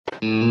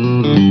I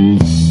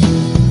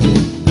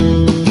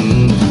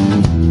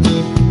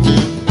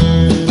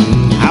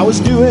was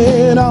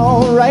doing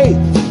all right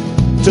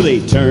till they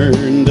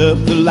turned up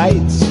the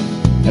lights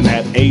and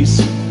that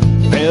ace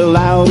fell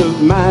out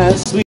of my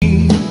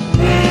sleeve.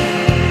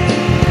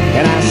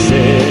 And I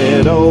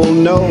said, oh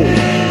no,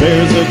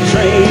 there's a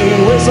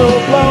train whistle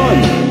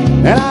blowing,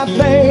 and I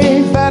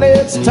think that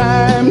it's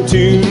time to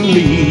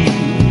leave.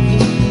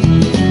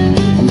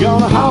 I'm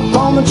gonna hop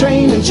on the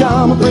train and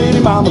charm a pretty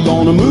mama,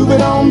 gonna move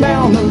it on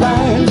down the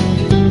line,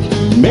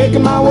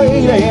 making my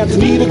way to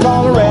Antonita,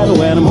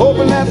 Colorado, and I'm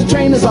hoping that the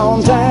train is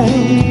on time.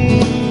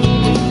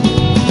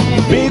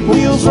 The big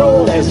wheels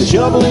roll as they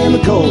shovel in the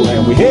coal,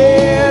 and we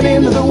head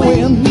into the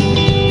wind.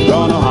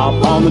 Gonna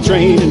hop on the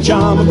train and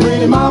charm a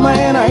pretty mama,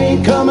 and I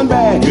ain't coming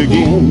back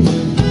again.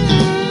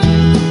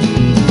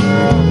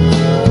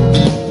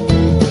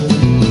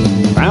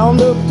 Found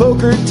a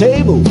poker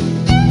table,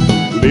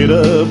 lit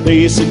up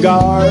a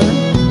cigar,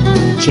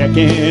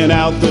 checking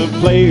out the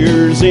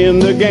players in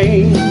the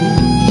game.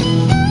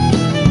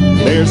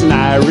 There's an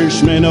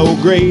Irishman,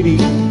 O'Grady,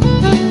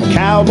 a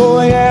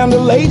cowboy and a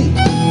lady.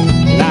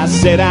 And I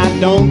said, I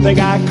don't think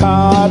I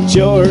caught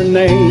your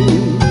name.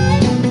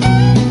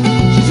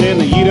 She said,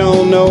 now you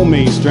don't know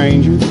me,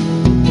 stranger.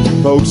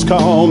 Folks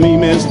call me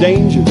Miss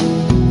Danger.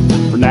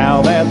 For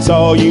now, that's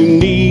all you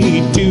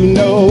need to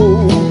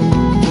know.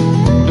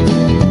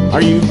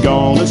 Are you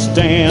gonna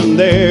stand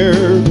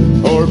there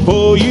or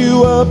pull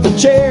you up a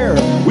chair?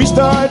 We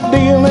start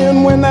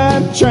dealing when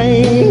that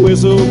train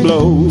whistle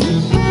blows.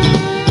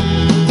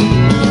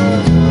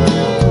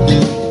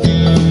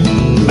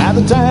 By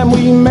the time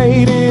we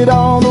made it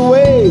all the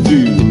way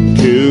through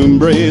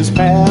Cumbres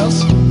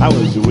Pass, I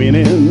was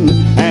winning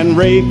and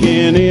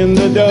raking in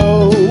the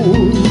dough.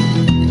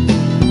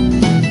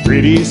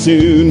 Pretty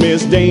soon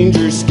Miss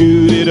Danger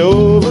scooted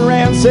over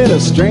and said, a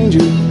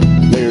stranger,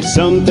 there's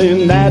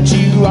something that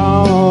you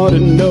ought to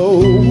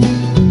know.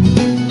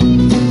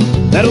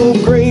 That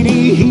old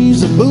Grady,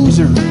 he's a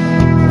boozer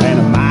and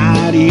a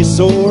mighty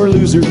sore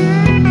loser.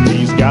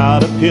 He's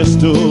got a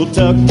pistol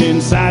tucked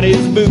inside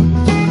his boot.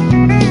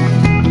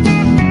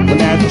 When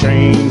that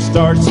train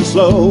starts to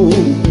slow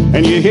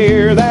and you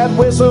hear that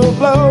whistle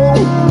blow,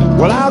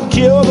 well, I'll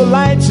kill the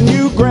lights and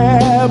you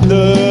grab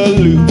the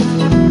loot.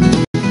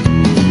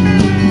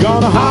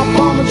 Gonna hop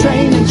on the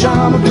train and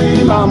charm a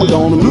pretty mama,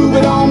 gonna move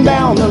it on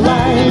down the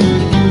line,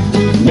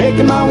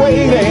 making my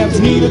way to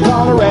Antonita,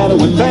 Colorado,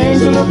 when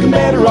things are looking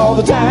better all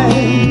the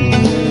time.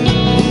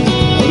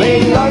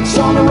 Lady luck's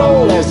on the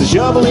roll as the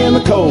shovel in the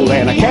coal,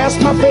 and I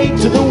cast my fate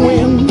to the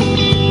wind.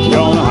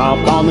 Gonna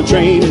hop on the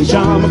train and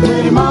charm a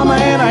pretty mama,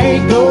 and I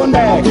ain't going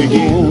back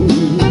again.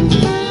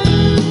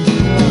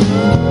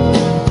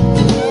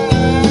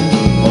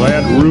 Well,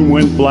 that room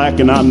went black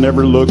and I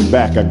never looked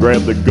back. I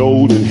grabbed the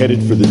gold and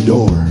headed for the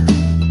door.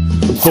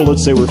 The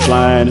bullets, they were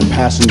flying and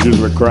passengers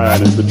were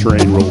crying as the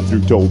train rolled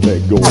through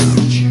Toltec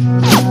Gorge.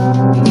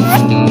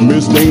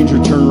 Miss Danger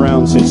turned around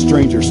and said,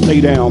 stranger, stay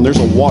down. There's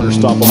a water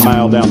stop a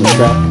mile down the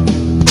track.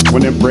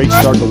 When them brakes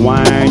start to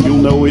whine, you'll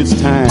know it's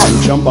time.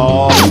 Jump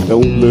off and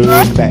don't look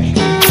back.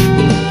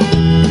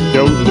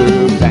 Don't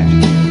look back.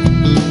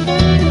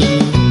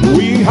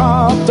 We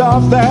hopped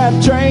off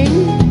that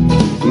train,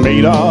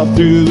 made off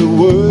through the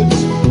woods,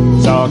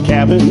 saw a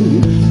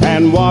cabin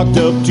and walked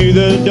up to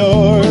the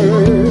door.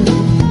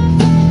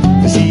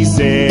 She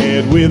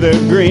said with a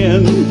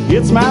grin,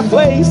 it's my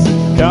place,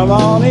 come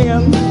on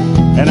in.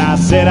 And I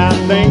said, I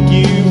think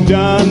you've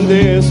done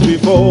this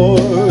before.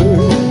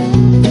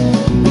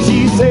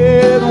 She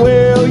said,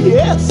 well,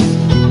 yes,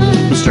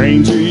 but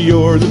stranger,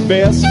 you're the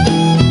best,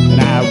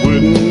 and I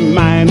wouldn't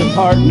mind a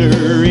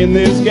partner in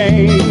this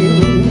game.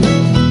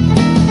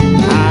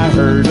 I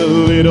heard a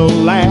little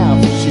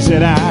laugh. She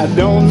said, I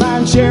don't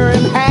mind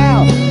sharing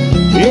half,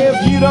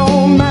 if you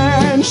don't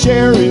mind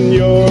sharing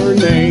your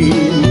name.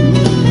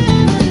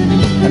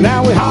 And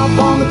now we hop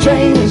on the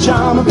train and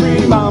charm a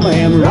pretty mama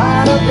and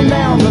ride up and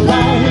down the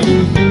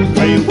line,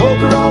 playing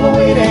poker all the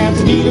way to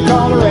Antonita,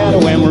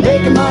 Colorado, and we're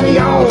making money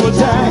all the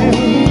time.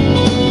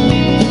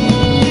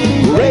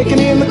 We're raking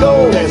in the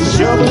gold as a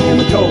shovel in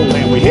the coal,